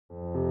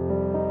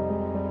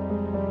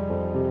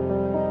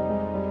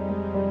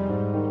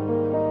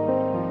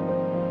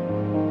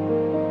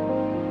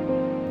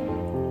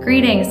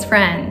Greetings,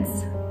 friends.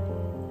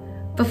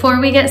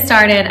 Before we get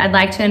started, I'd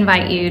like to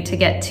invite you to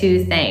get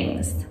two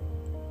things.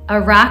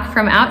 A rock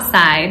from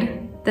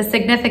outside, the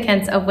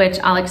significance of which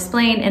I'll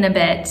explain in a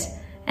bit,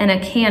 and a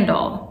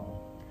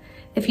candle.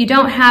 If you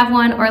don't have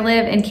one or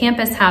live in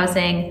campus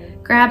housing,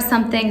 grab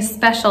something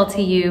special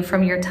to you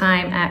from your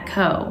time at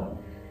Coe,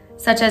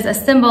 such as a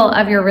symbol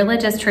of your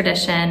religious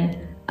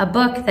tradition, a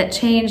book that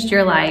changed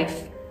your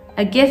life,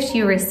 a gift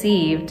you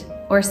received,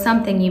 or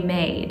something you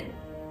made.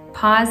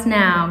 Pause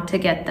now to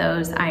get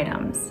those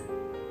items.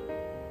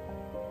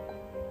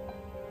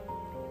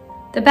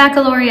 The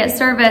baccalaureate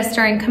service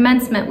during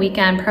commencement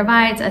weekend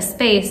provides a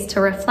space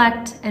to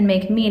reflect and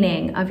make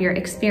meaning of your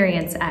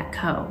experience at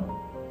Coe.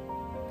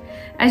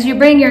 As you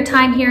bring your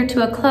time here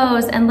to a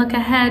close and look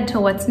ahead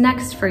to what's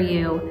next for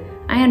you,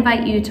 I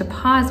invite you to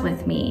pause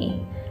with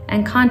me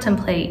and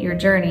contemplate your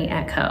journey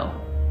at Coe.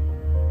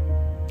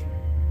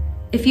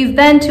 If you've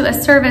been to a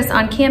service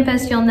on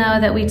campus, you'll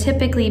know that we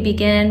typically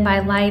begin by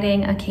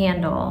lighting a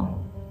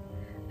candle.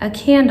 A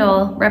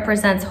candle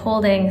represents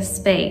holding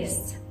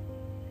space.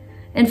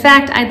 In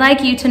fact, I'd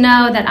like you to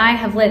know that I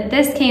have lit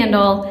this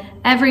candle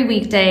every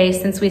weekday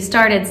since we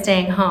started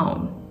staying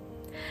home.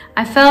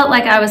 I felt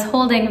like I was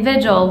holding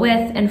vigil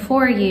with and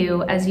for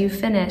you as you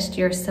finished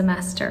your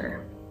semester.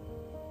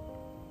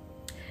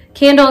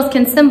 Candles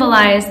can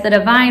symbolize the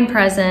divine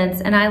presence,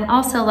 and I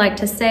also like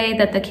to say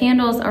that the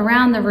candles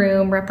around the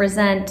room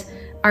represent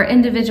our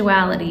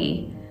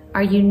individuality,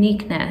 our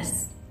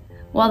uniqueness,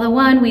 while the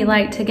one we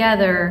light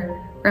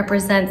together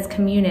represents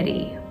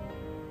community.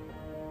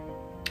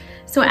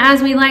 So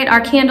as we light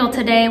our candle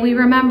today, we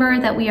remember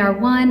that we are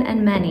one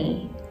and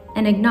many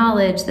and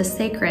acknowledge the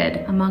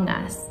sacred among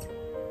us.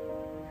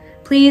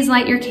 Please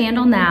light your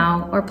candle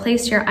now or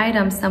place your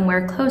item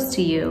somewhere close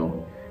to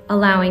you,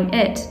 allowing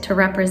it to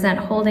represent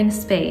holding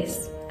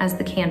space as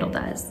the candle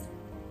does.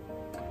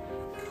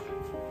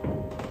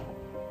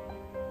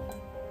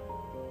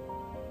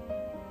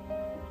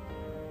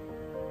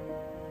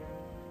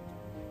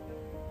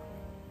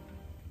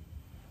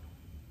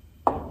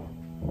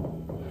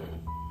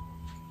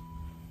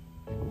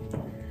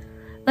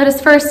 Let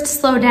us first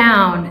slow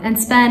down and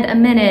spend a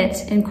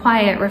minute in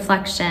quiet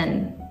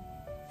reflection.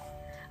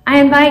 I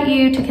invite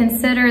you to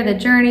consider the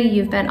journey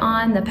you've been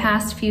on the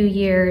past few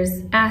years,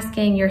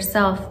 asking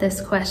yourself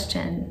this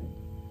question: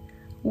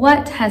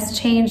 what has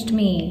changed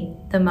me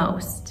the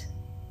most?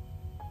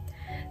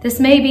 This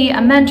may be a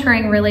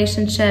mentoring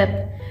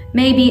relationship,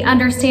 maybe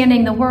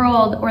understanding the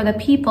world or the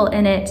people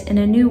in it in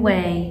a new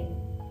way,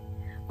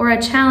 or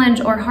a challenge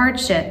or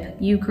hardship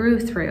you grew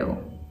through.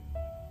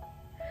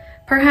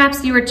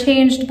 Perhaps you were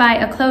changed by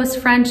a close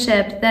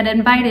friendship that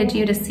invited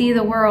you to see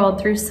the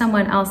world through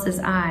someone else's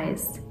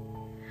eyes.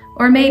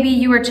 Or maybe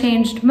you were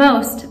changed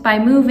most by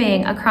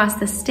moving across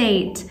the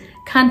state,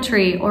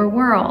 country, or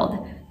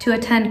world to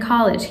attend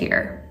college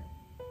here.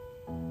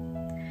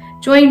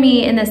 Join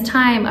me in this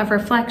time of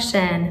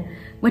reflection,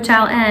 which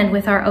I'll end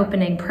with our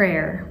opening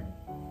prayer.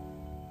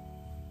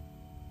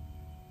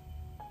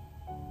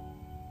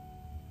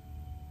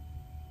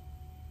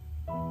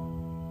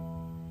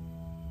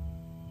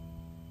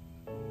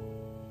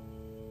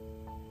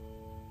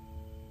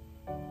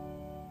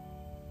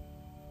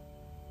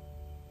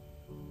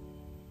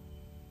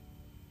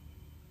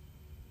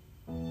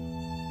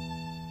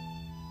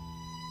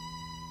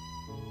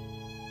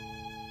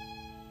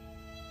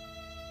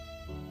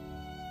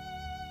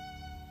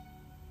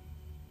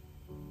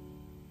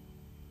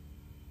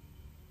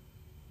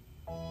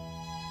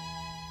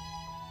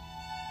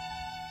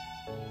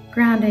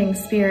 Grounding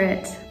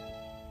Spirit,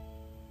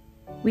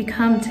 we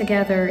come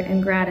together in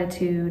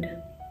gratitude.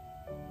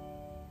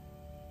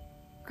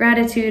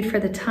 Gratitude for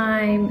the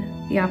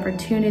time, the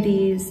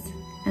opportunities,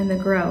 and the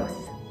growth.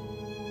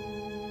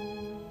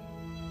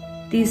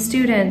 These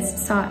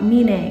students sought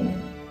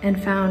meaning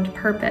and found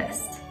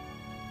purpose.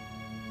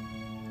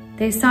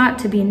 They sought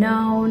to be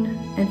known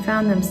and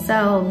found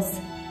themselves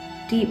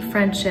deep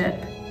friendship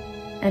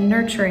and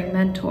nurturing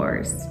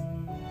mentors.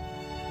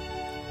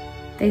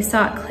 They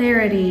sought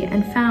clarity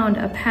and found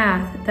a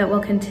path that will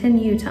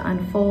continue to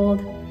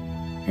unfold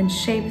and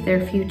shape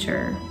their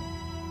future.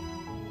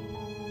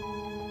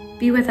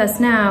 Be with us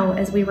now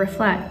as we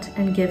reflect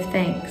and give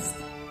thanks.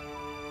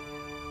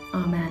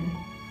 Amen.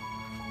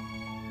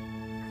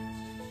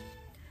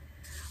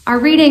 Our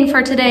reading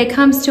for today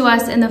comes to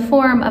us in the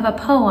form of a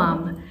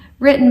poem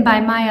written by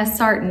Maya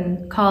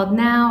Sarton called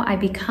 "Now I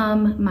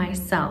Become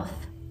Myself."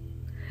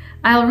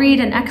 I'll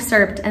read an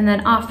excerpt and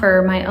then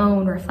offer my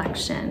own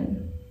reflection.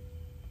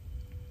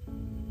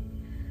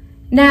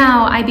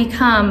 Now I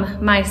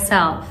become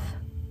myself.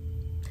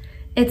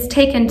 It's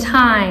taken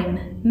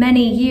time,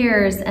 many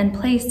years and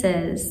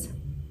places.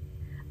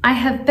 I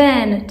have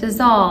been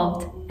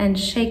dissolved and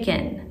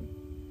shaken,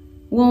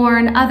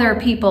 worn other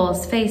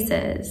people's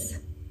faces.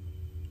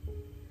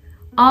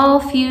 All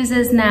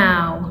fuses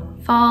now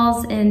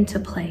falls into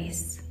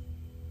place.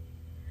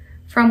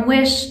 From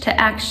wish to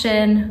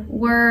action,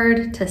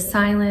 word to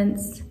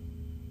silence.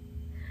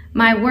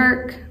 My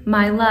work,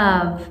 my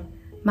love,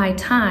 my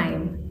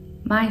time,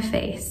 my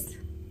face.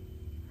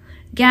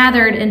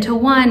 gathered into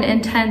one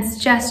intense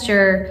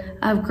gesture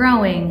of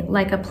growing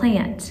like a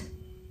plant,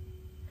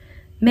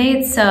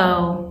 made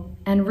so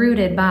and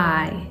rooted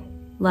by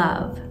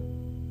love.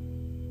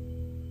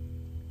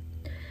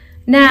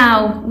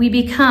 Now we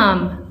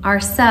become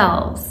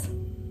ourselves.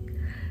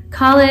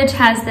 College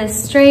has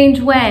this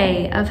strange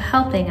way of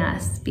helping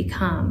us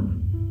become.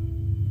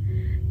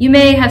 You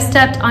may have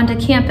stepped onto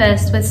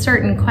campus with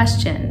certain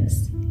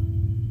questions.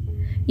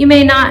 You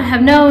may not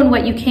have known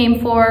what you came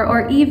for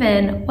or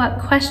even what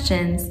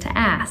questions to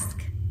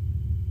ask.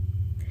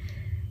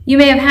 You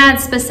may have had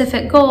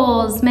specific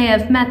goals, may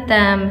have met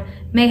them,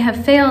 may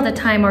have failed a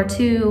time or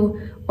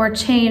two, or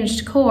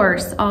changed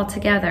course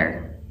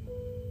altogether.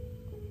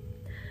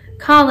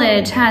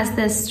 College has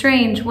this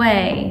strange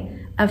way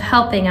of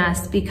helping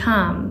us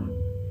become,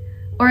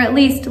 or at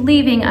least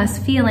leaving us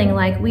feeling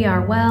like we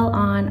are well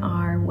on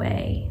our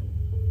way.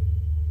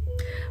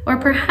 Or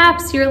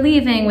perhaps you're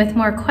leaving with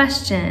more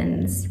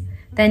questions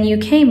than you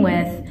came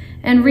with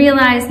and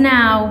realize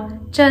now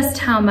just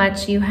how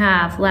much you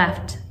have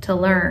left to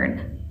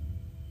learn.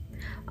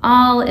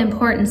 All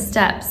important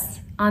steps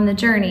on the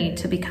journey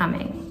to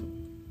becoming.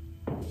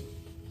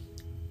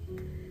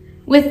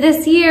 With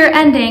this year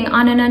ending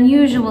on an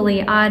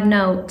unusually odd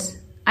note,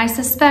 I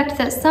suspect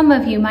that some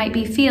of you might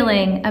be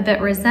feeling a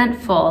bit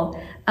resentful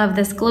of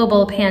this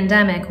global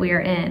pandemic we are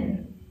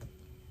in.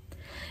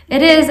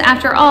 It is,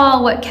 after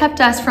all, what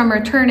kept us from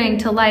returning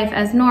to life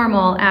as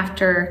normal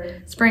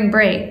after spring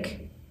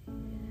break.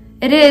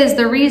 It is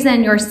the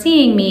reason you're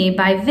seeing me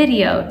by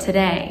video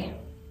today.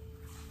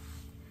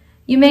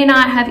 You may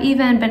not have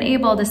even been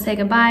able to say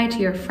goodbye to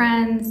your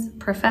friends,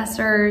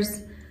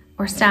 professors,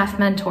 or staff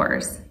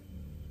mentors.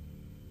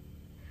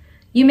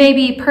 You may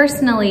be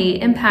personally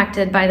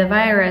impacted by the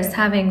virus,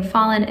 having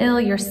fallen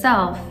ill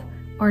yourself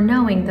or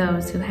knowing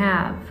those who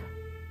have.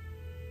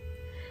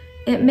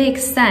 It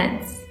makes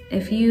sense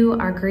if you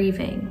are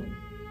grieving.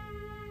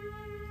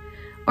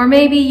 Or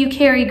maybe you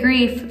carry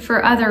grief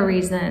for other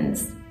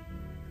reasons.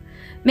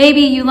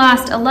 Maybe you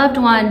lost a loved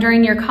one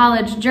during your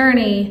college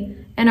journey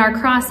and are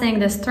crossing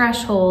this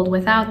threshold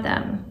without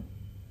them.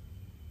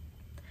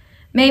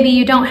 Maybe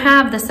you don't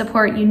have the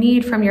support you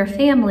need from your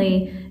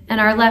family and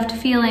are left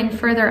feeling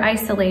further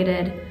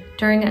isolated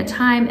during a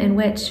time in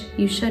which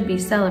you should be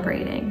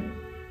celebrating.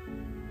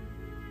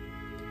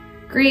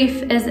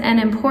 Grief is an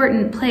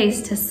important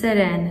place to sit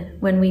in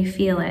when we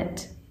feel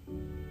it.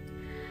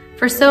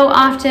 For so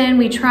often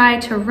we try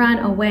to run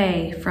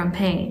away from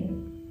pain.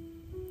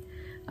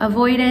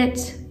 Avoid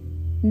it,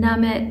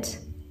 numb it,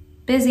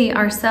 busy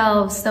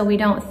ourselves so we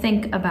don't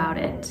think about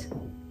it.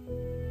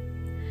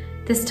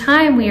 This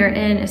time we are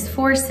in is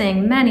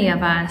forcing many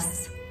of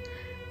us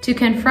to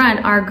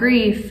confront our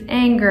grief,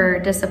 anger,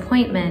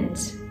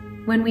 disappointment,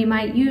 when we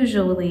might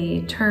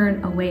usually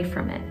turn away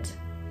from it.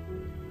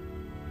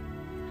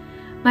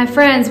 My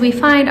friends, we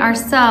find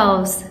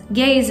ourselves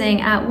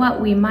gazing at what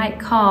we might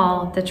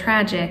call the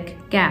tragic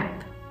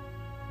gap.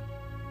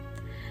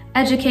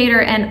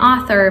 Educator and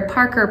author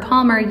Parker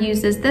Palmer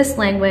uses this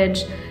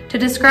language to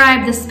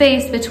describe the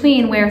space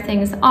between where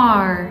things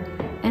are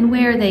and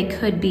where they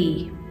could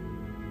be.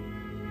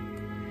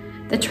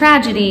 The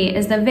tragedy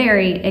is the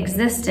very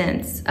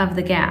existence of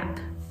the gap.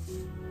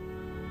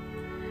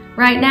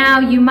 Right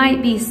now, you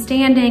might be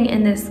standing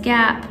in this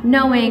gap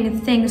knowing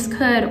things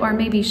could or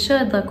maybe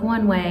should look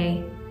one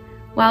way,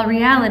 while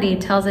reality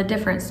tells a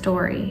different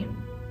story.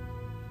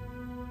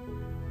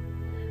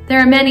 There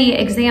are many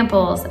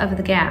examples of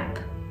the gap.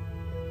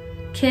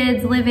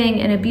 Kids living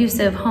in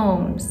abusive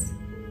homes,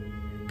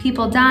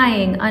 people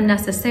dying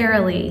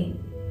unnecessarily,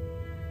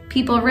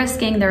 people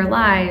risking their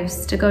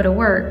lives to go to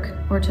work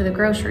or to the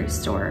grocery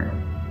store.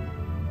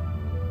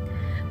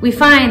 We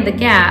find the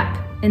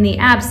gap in the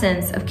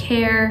absence of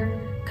care,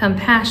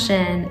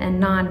 compassion,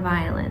 and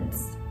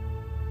nonviolence.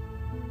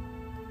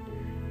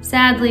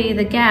 Sadly,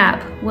 the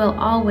gap will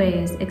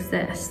always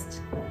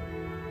exist.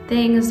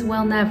 Things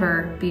will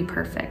never be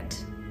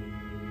perfect.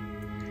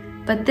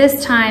 But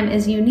this time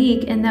is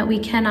unique in that we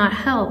cannot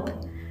help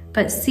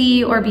but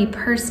see or be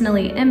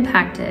personally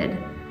impacted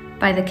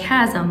by the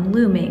chasm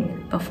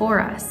looming before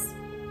us.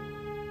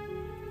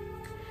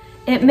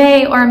 It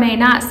may or may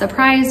not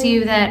surprise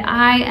you that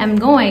I am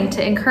going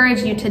to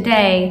encourage you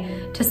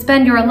today to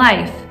spend your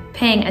life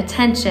paying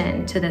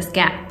attention to this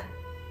gap.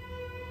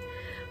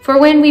 For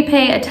when we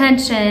pay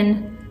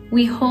attention,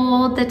 we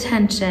hold the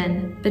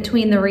tension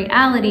between the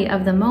reality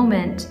of the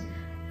moment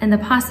and the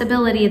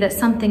possibility that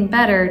something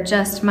better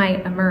just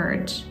might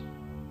emerge.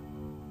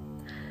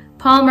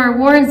 Palmer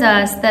warns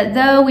us that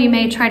though we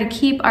may try to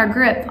keep our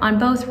grip on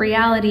both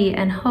reality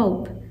and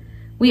hope,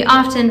 we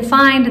often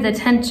find the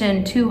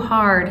tension too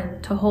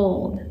hard to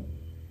hold.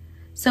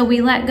 So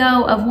we let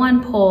go of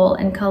one pole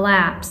and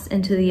collapse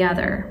into the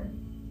other.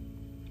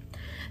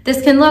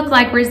 This can look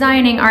like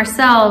resigning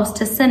ourselves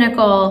to things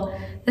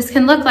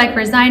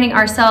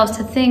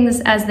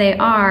as they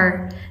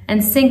are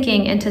and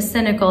sinking into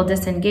cynical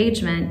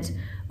disengagement,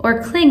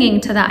 or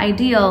clinging to the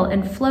ideal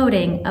and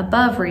floating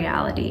above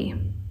reality.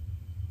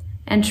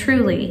 And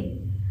truly,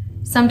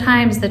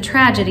 Sometimes the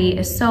tragedy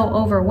is so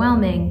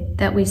overwhelming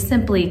that we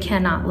simply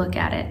cannot look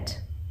at it.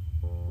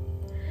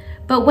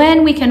 But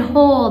when we can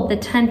hold the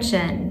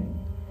tension,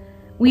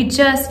 we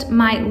just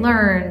might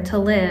learn to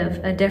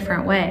live a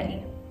different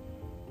way.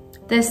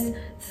 This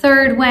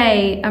third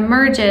way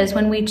emerges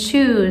when we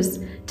choose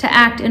to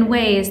act in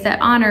ways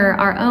that honor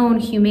our own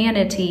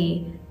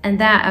humanity and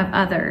that of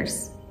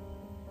others.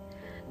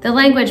 The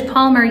language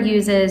Palmer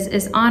uses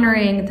is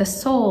honoring the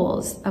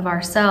souls of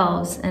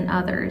ourselves and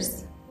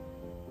others.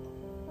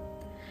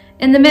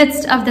 In the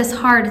midst of this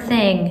hard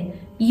thing,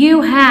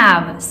 you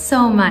have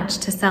so much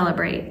to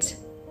celebrate.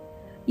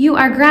 You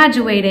are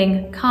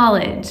graduating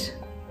college.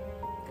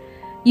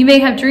 You may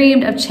have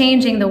dreamed of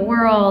changing the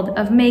world,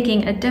 of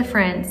making a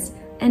difference,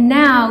 and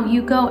now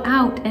you go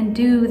out and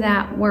do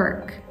that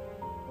work.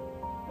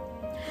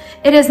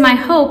 It is my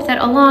hope that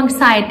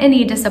alongside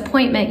any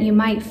disappointment you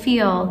might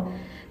feel,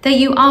 that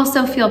you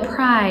also feel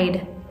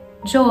pride,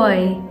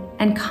 joy,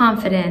 and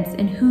confidence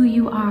in who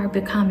you are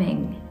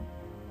becoming.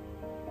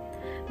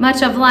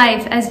 Much of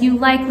life, as you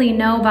likely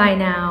know by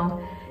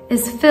now,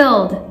 is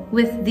filled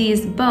with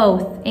these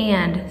both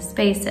and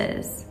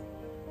spaces.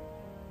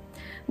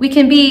 We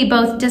can be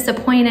both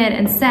disappointed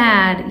and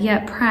sad,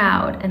 yet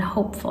proud and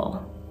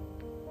hopeful.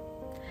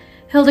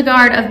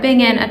 Hildegard of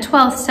Bingen, a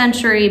 12th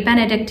century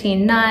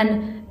Benedictine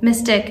nun,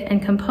 mystic,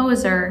 and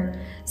composer,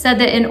 said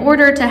that in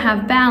order to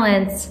have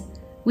balance,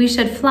 we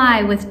should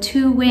fly with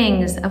two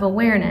wings of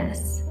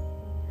awareness,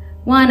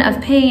 one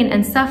of pain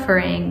and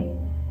suffering,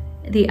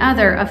 the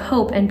other of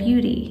hope and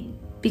beauty,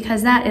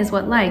 because that is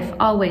what life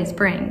always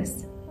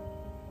brings.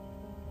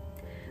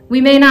 We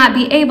may not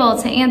be able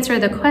to answer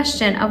the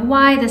question of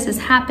why this is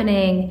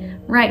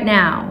happening right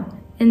now,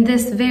 in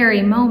this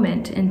very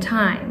moment in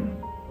time.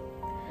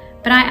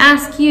 But I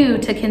ask you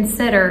to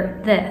consider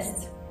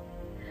this.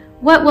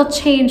 What will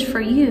change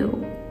for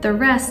you the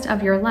rest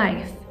of your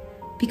life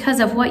because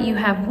of what you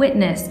have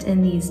witnessed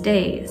in these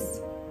days,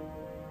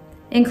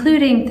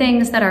 including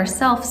things that are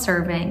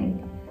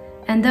self-serving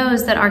and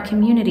those that are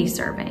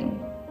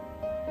community-serving?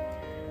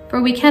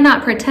 For we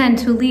cannot pretend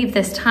to leave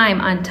this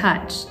time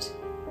untouched.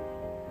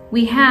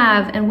 We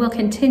have and will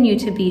continue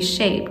to be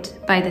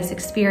shaped by this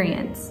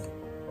experience.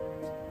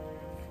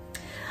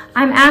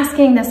 I'm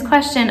asking this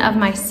question of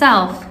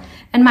myself,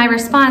 and my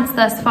response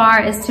thus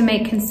far is to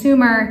make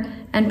consumer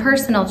and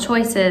personal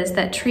choices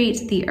that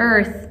treat the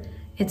earth,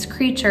 its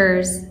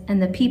creatures,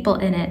 and the people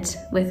in it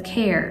with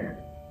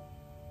care.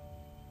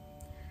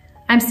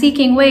 I'm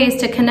seeking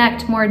ways to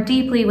connect more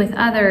deeply with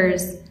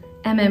others,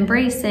 am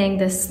embracing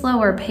this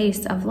slower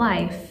pace of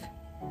life,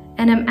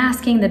 and am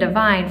asking the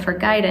divine for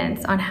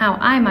guidance on how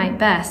I might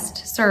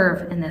best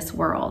serve in this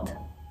world.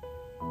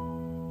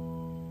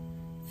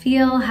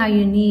 Feel how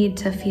you need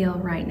to feel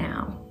right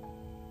now,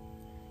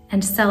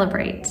 and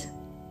celebrate,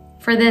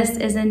 for this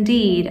is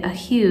indeed a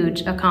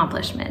huge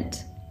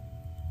accomplishment.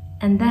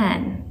 And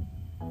then,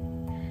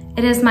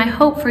 it is my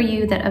hope for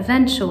you that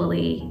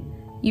eventually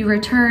you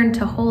return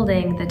to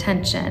holding the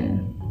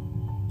tension.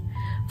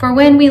 For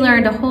when we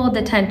learn to hold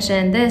the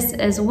tension, this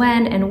is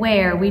when and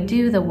where we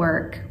do the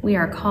work we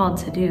are called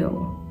to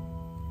do.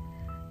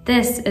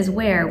 This is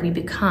where we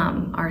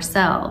become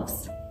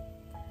ourselves,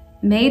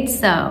 made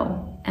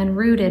so and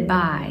rooted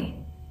by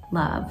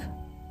love.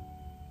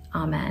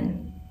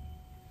 Amen.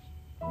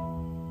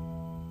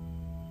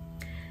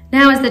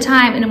 Now is the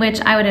time in which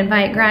I would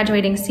invite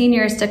graduating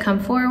seniors to come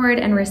forward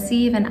and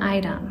receive an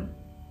item.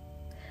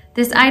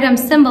 This item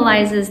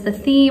symbolizes the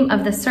theme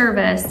of the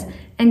service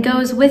and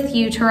goes with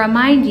you to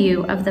remind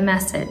you of the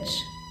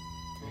message.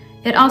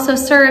 It also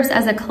serves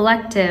as a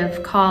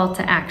collective call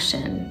to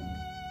action.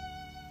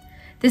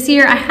 This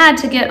year I had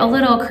to get a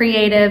little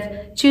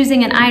creative,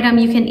 choosing an item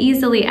you can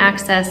easily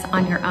access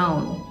on your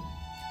own.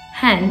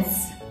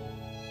 Hence,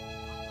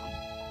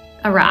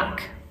 a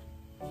rock.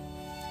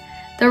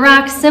 The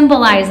rock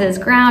symbolizes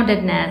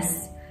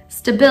groundedness,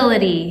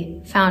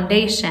 stability,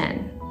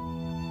 foundation.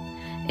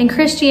 In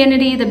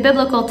Christianity, the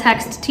biblical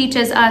text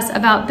teaches us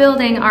about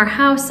building our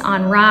house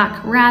on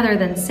rock rather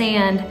than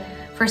sand,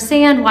 for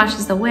sand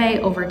washes away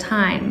over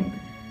time,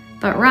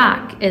 but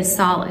rock is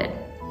solid.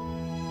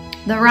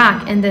 The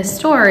rock in this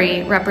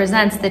story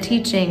represents the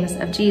teachings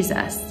of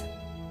Jesus.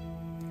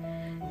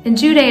 In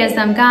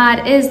Judaism,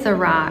 God is the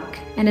rock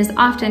and is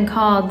often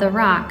called the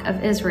Rock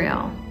of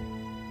Israel.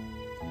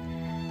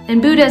 In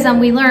Buddhism,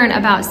 we learn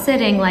about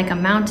sitting like a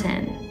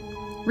mountain,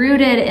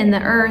 rooted in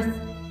the earth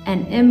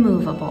and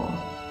immovable.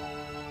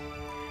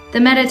 The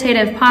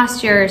meditative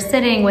posture,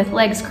 sitting with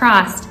legs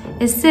crossed,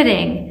 is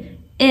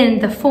sitting in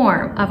the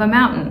form of a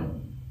mountain.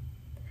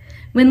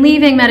 When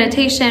leaving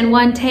meditation,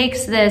 one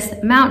takes this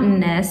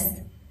mountainness,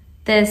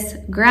 this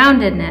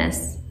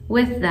groundedness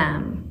with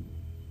them.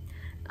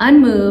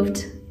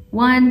 Unmoved,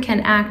 one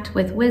can act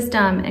with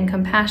wisdom and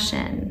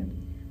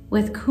compassion,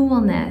 with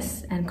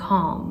coolness and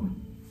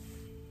calm.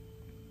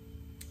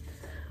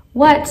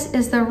 What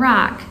is the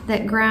rock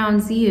that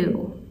grounds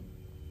you?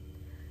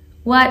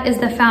 What is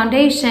the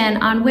foundation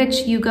on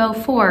which you go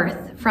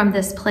forth from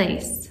this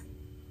place?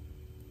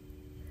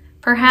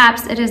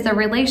 Perhaps it is the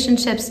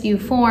relationships you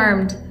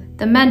formed,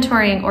 the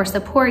mentoring or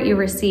support you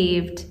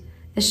received,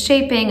 the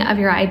shaping of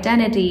your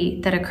identity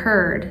that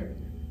occurred,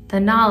 the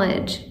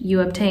knowledge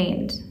you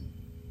obtained.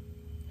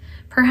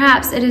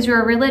 Perhaps it is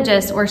your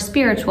religious or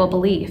spiritual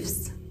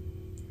beliefs.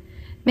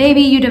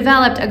 Maybe you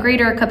developed a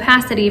greater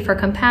capacity for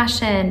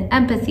compassion,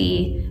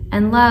 empathy,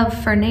 and love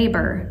for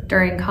neighbor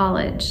during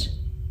college.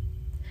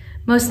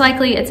 Most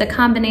likely it's a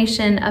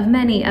combination of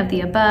many of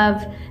the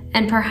above,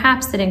 and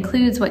perhaps it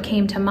includes what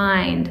came to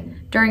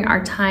mind during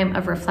our time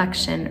of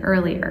reflection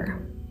earlier.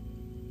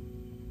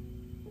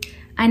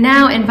 I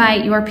now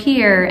invite your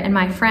peer and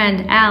my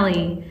friend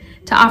Allie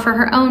to offer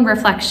her own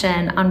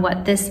reflection on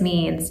what this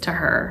means to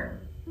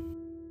her.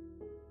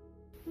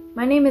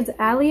 My name is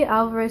Allie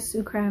Alvarez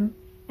Sucram,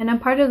 and I'm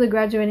part of the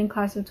graduating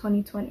class of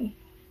 2020.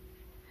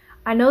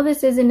 I know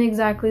this isn't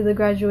exactly the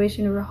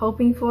graduation we were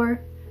hoping for,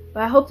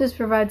 but I hope this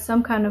provides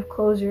some kind of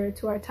closure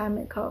to our time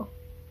at Coe.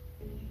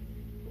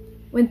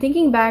 When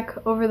thinking back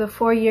over the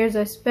 4 years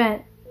I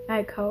spent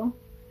at Coe,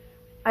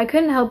 I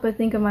couldn't help but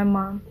think of my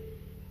mom.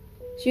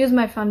 She was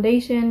my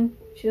foundation,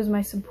 she was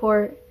my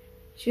support,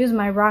 she was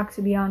my rock,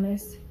 to be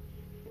honest.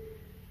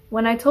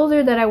 When I told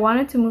her that I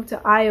wanted to move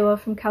to Iowa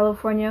from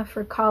California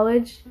for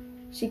college,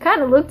 she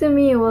kind of looked at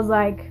me and was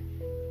like,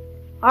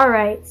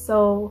 "Alright,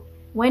 so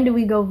when do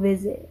we go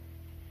visit?"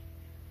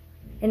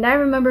 And I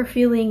remember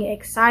feeling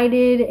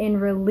excited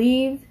and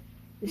relieved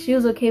that she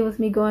was okay with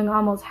me going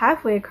almost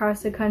halfway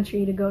across the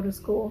country to go to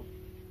school.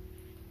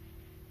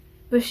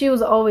 But she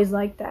was always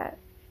like that.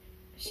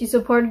 She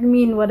supported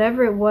me in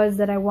whatever it was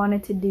that I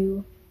wanted to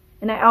do,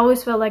 and I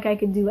always felt like I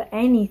could do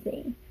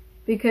anything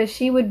because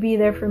she would be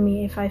there for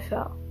me if I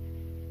fell.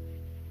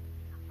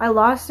 I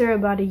lost her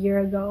about a year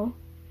ago,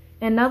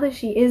 and now that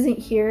she isn't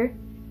here,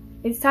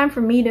 it's time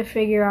for me to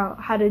figure out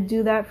how to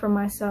do that for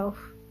myself.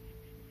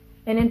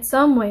 And in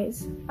some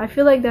ways, I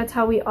feel like that's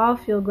how we all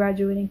feel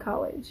graduating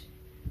college.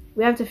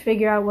 We have to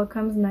figure out what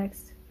comes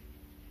next.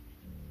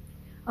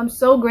 I'm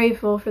so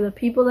grateful for the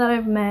people that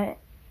I've met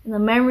and the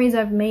memories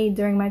I've made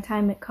during my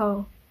time at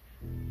Coe.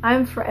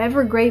 I'm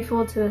forever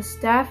grateful to the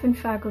staff and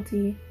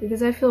faculty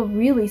because I feel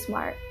really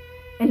smart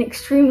and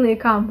extremely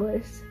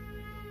accomplished.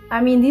 I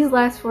mean, these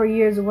last 4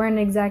 years weren't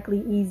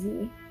exactly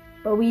easy,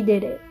 but we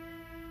did it.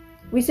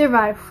 We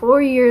survived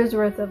 4 years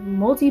worth of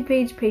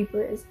multi-page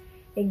papers,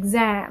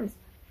 exams,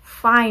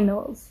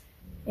 finals,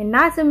 and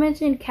not to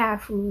mention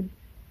cat food.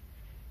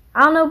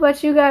 I don't know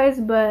about you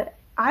guys, but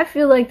I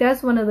feel like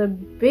that's one of the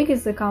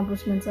biggest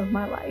accomplishments of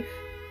my life.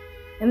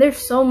 And there's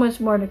so much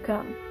more to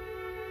come.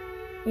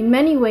 In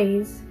many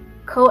ways,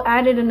 Coe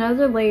added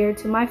another layer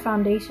to my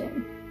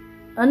foundation,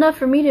 enough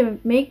for me to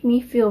make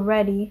me feel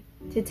ready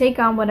to take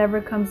on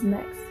whatever comes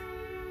next.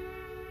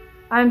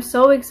 I'm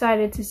so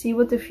excited to see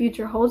what the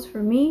future holds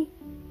for me,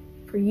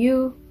 for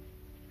you,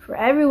 for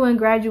everyone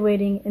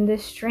graduating in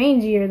this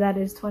strange year that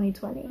is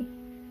 2020,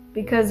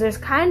 because there's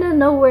kind of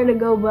nowhere to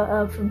go but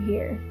up from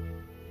here.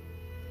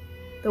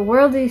 The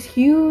world is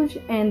huge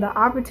and the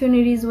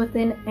opportunities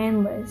within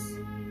endless,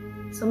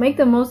 so make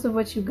the most of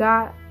what you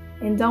got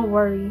and don't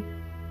worry.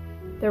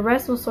 The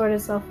rest will sort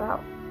itself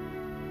out.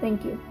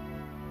 Thank you.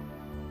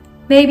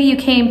 Maybe you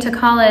came to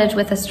college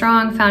with a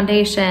strong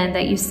foundation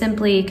that you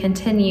simply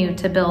continue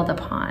to build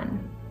upon.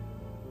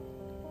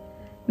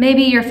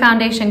 Maybe your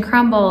foundation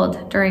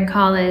crumbled during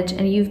college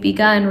and you've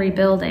begun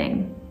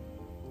rebuilding.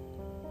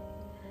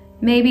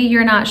 Maybe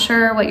you're not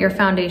sure what your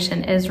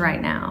foundation is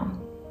right now.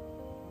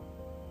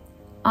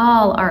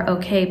 All are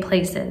okay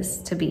places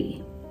to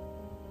be.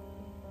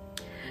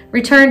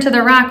 Return to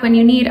the rock when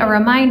you need a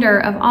reminder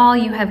of all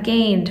you have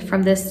gained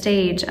from this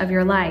stage of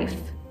your life.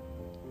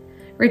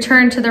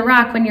 Return to the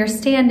rock when you're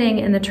standing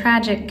in the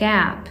tragic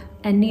gap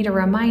and need a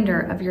reminder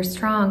of your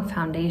strong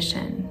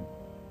foundation.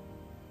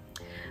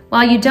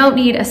 While you don't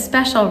need a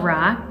special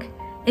rock,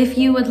 if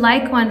you would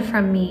like one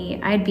from me,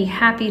 I'd be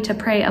happy to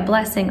pray a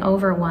blessing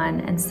over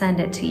one and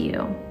send it to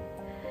you.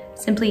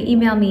 Simply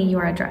email me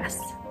your address.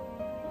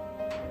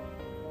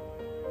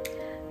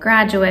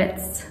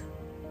 Graduates,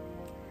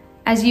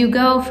 as you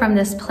go from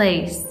this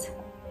place,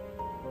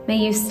 may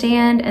you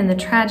stand in the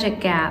tragic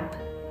gap,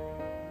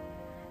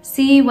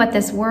 see what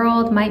this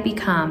world might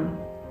become,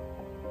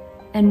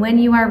 and when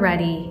you are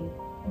ready,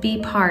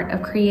 be part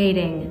of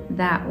creating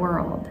that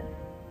world.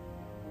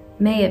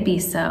 May it be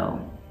so.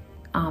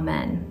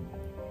 Amen.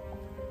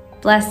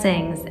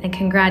 Blessings and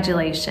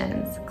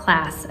congratulations,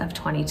 class of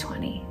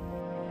 2020.